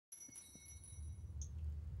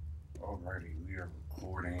Alrighty, we are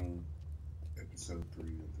recording episode 3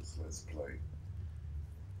 of this Let's Play.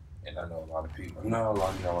 And I know a lot of people, I know a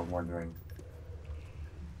lot of y'all are wondering,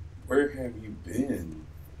 where have you been?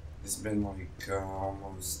 It's been like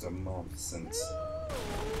almost a month since I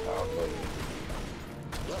uploaded.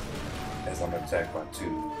 As I'm attacked by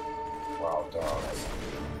 2 wild dogs.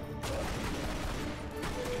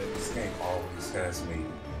 This game always has me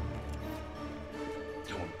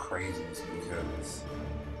doing craziness because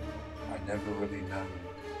I never really know.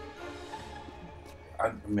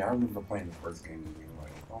 I mean, I remember playing the first game and being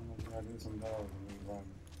like, oh my god, there's some dogs, and we run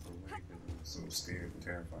away because I'm so scared and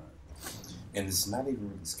terrified. And it's not even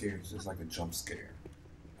really scary, it's just like a jump scare.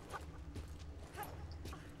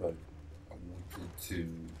 But I wanted to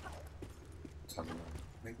talk about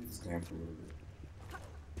maybe this game for a little bit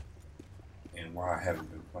and why I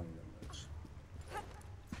haven't been playing that much.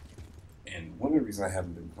 And one of the reasons I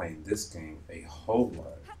haven't been playing this game a whole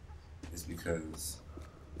lot is because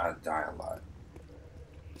I die a lot.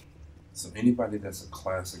 So anybody that's a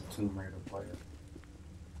classic Tomb Raider player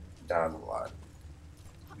dies a lot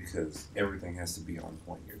because everything has to be on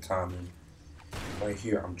point. Your timing. Right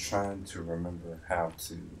here, I'm trying to remember how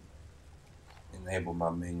to enable my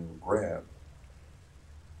manual grab,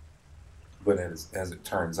 but as it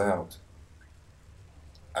turns out,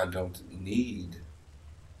 I don't need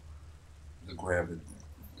the grab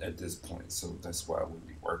at this point, so that's why I wouldn't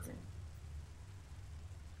be working.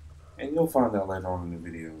 And you'll find out later on in the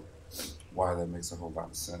video why that makes a whole lot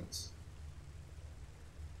of sense.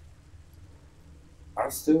 I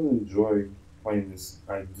still enjoy playing this.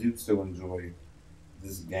 I do still enjoy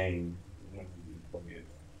this game when you play it.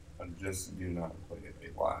 I just do not play it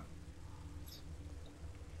a lot.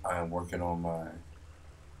 I am working on my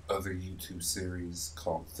other YouTube series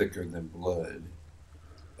called Thicker Than Blood.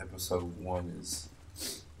 Episode 1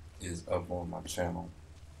 is up on my channel.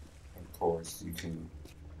 Of course, you can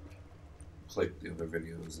click the other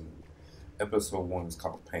videos, and episode 1 is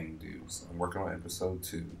called Pain Dues. I'm working on episode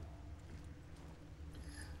 2.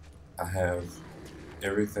 I have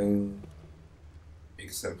everything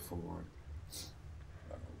except for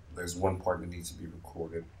there's one part that needs to be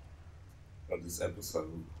recorded of this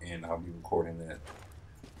episode, and I'll be recording that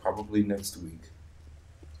probably next week.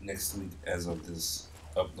 Next week, as of this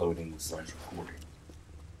uploading / recording.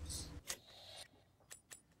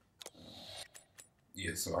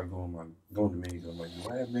 Yeah, so I go in the menu. I'm like, do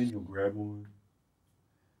I have manual grab on?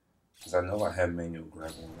 Because I know I have manual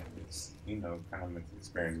grab on. It's, kind of makes the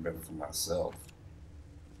experience better for myself.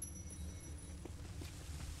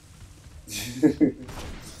 It's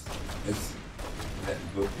that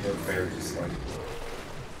book that bear just like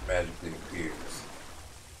magically appears.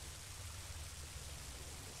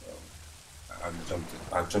 So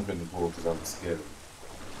I jumped in the pool because I was scared of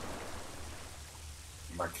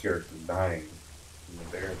my character dying from the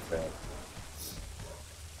bear attack.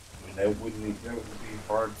 I mean, that would be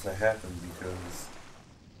hard to happen because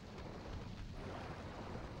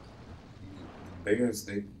the bears,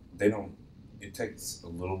 they don't, it takes a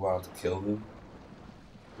little while to kill them,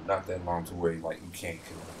 but not that long to where you can't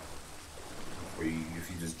kill them. Where if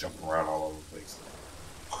you just jump around all over the place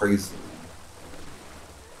crazily,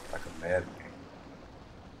 like a madman.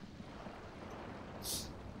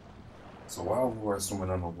 So while we are swimming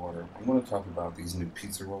underwater, I want to talk about these new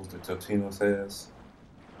pizza rolls that Totino's has.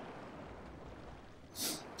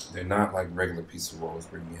 They're not like regular pizza rolls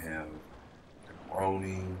where you have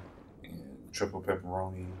pepperoni and triple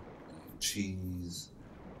pepperoni and cheese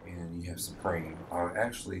and you have supreme. I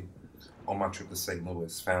actually, on my trip to St.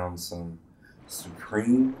 Louis, found some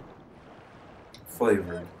supreme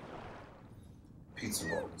flavored pizza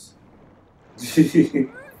rolls.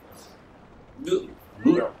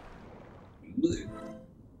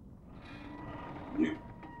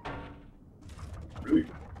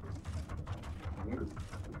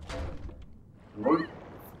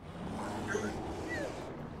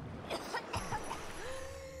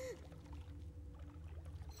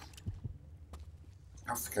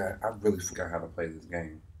 I really forgot how to play this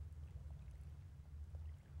game.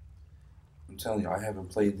 I'm telling you, I haven't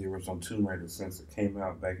played the original Tomb Raider since it came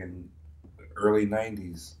out back in the early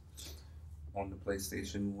 90s on the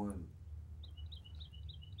PlayStation 1.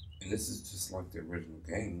 And this is just like the original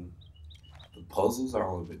game. The puzzles are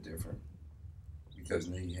a little bit different because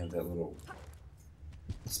now you have that little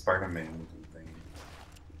Spider-Man looking thing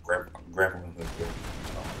grappling hook there.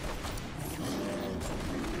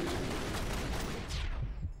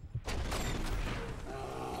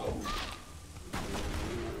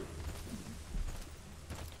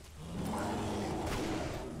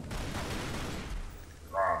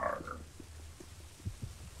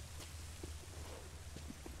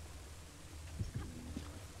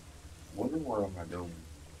 the world am I doing?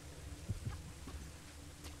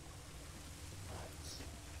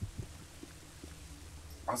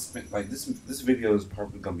 I spent like this video is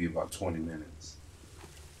probably gonna be about 20 minutes.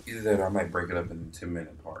 Either that or I might break it up into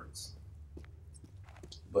 10-minute parts.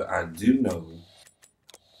 But I do know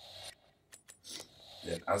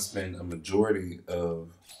that I spend a majority of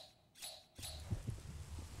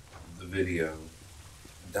the video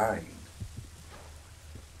dying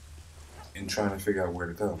and trying to figure out where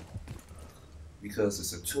to go. Because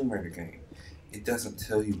it's a Tomb Raider game. It doesn't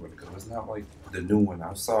tell you where to go. It's not like the new one.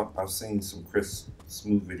 I've seen some crisp,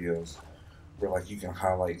 smooth videos where like you can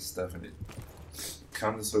highlight stuff and it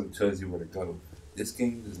kind of sort of tells you where to go. This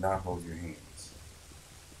game does not hold your hands.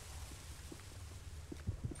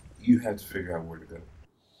 You have to figure out where to go,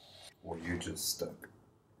 or you're just stuck.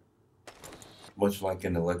 Much like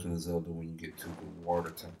in The Legend of Zelda when you get to the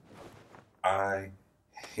Water Temple. I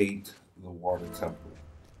hate the Water Temple.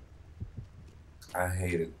 I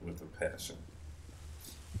hate it with a passion.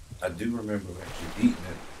 I do remember actually beating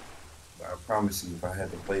it, but I promise you if I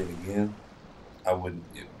had to play it again, I wouldn't.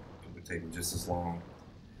 It would take me just as long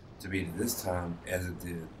to beat it this time as it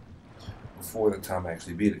did before the time I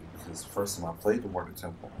actually beat it. Because the first time I played the Water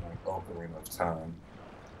Temple on Ocarina of Time,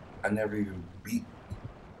 I never even beat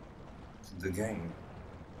the game.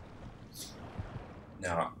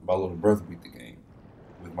 Now, my little brother beat the game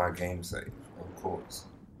with my game save, of course.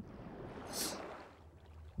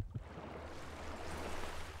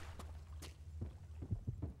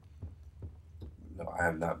 No, I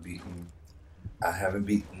have not beaten. I haven't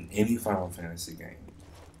beaten any Final Fantasy game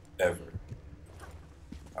ever.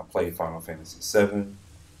 I played Final Fantasy VII.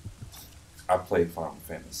 I played Final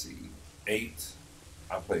Fantasy VIII.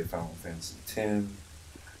 I played Final Fantasy X.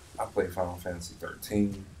 I played Final Fantasy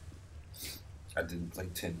 13. I didn't play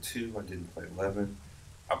 10-2. I didn't play 11.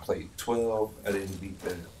 I played 12. I didn't beat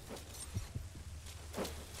that.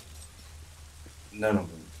 None of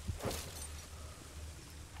them.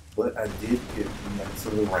 But I did get Knights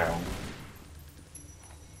of the Round.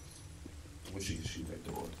 I wish you could shoot that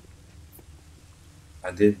door.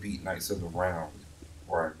 I did beat Knights of the Round,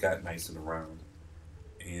 or I got Knights of the Round.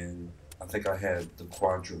 And I think I had the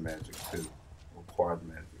Quadra Magic too, or Quad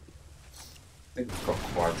Magic. I think it's called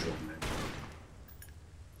Quadra Magic.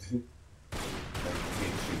 You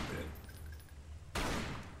can't shoot that.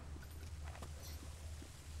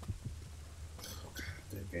 Oh god,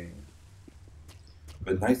 that game.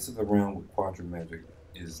 But Knights of the Round with Quadra Magic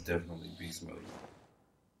is definitely beast mode.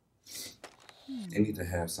 They need to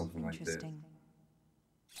have something like that.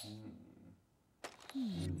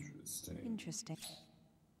 Interesting. Interesting.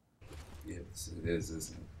 Yes, it is,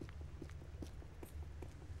 isn't it?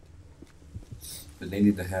 But they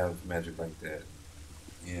need to have magic like that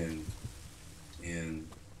in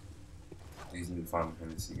these new Final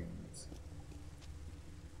Fantasy games.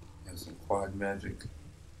 Have some quad magic.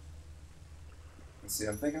 And see,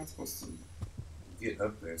 I think I'm supposed to get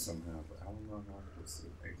up there somehow, but I don't know how I'm supposed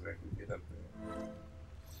to exactly get up there.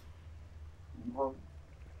 Well,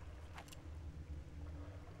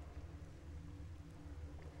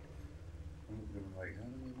 I'm like, how do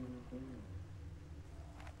I get up there?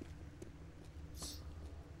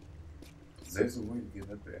 'Cause there's a way to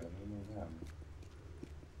get up there. I don't know how.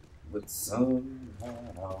 But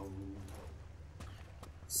somehow,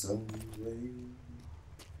 some way.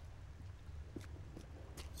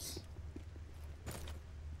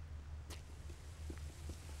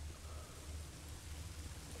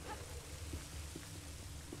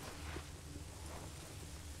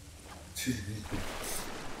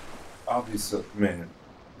 I'll be so man,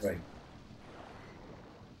 like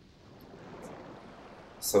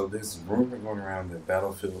so. There's rumor going around that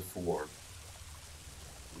Battlefield 4 will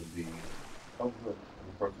be. Oh look,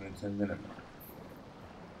 we're approaching the 10-minute mark.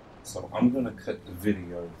 So I'm gonna cut the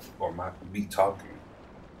video or me talking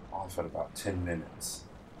off at about 10 minutes,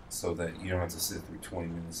 so that you don't have to sit through 20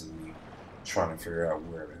 minutes of me trying to figure out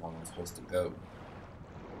where the hell I'm supposed to go.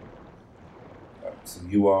 So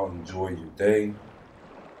you all enjoy your day.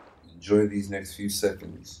 Enjoy these next few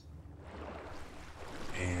seconds.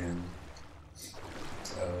 And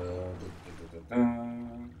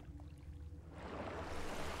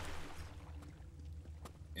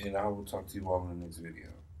and I will talk to you all in the next video.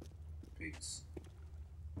 Peace.